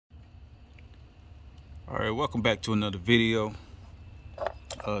All right, welcome back to another video.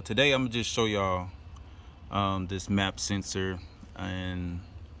 Today I'm gonna just show y'all this map sensor, and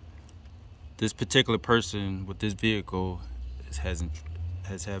this particular person with this vehicle has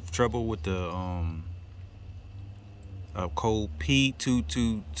had trouble with the code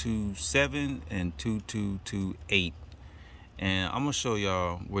P2227 and 2228, and I'm gonna show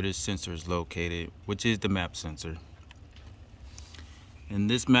y'all where this sensor is located, which is the map sensor. And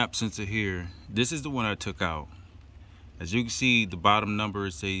this map sensor here, this is the one I took out. As you can see, the bottom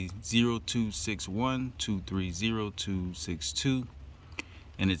number says 0261230262,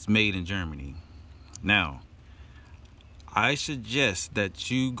 and it's made in Germany. Now, I suggest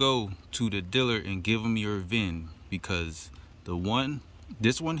that you go to the dealer and give them your VIN, because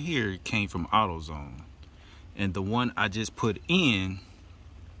this one here came from AutoZone, and the one I just put in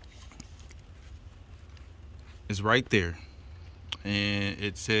is right there. And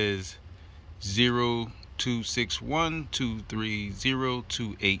it says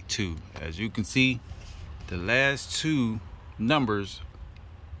 0261230282. As you can see, the last two numbers,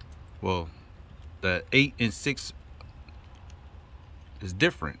 well, the 8 and 6 is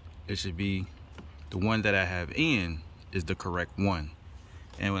different. It should be the one that I have in is the correct one.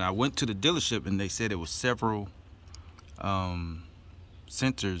 And when I went to the dealership, and they said it was several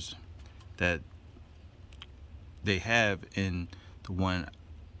sensors that they have in the one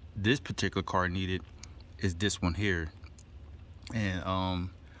this particular car needed is this one here. And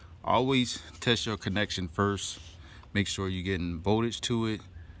always test your connection first, make sure you're getting voltage to it.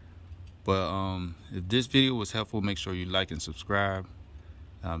 But if this video was helpful, make sure you like and subscribe.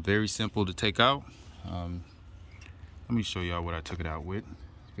 Very simple to take out. Let me show y'all what I took it out with.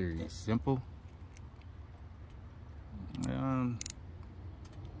 Very simple.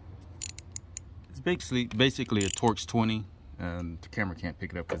 It's basically a Trax 20. The camera can't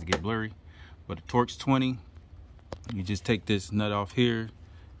pick it up because it gets blurry, but a Trax 20, you just take this nut off here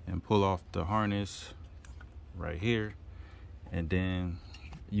and pull off the harness right here, and then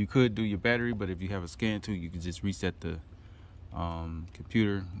you could do your battery, but if you have a scan tool, you can just reset the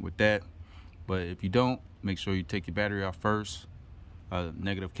computer with that. But if you don't, make sure you take your battery off first,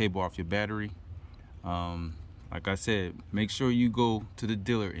 negative cable off your battery. Like I said, make sure you go to the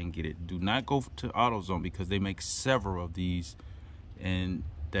dealer and get it. Do not go to AutoZone, because they make several of these, and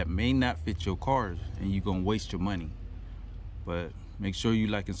that may not fit your car, and you're gonna waste your money. But make sure you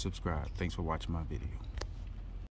like and subscribe. Thanks for watching my video.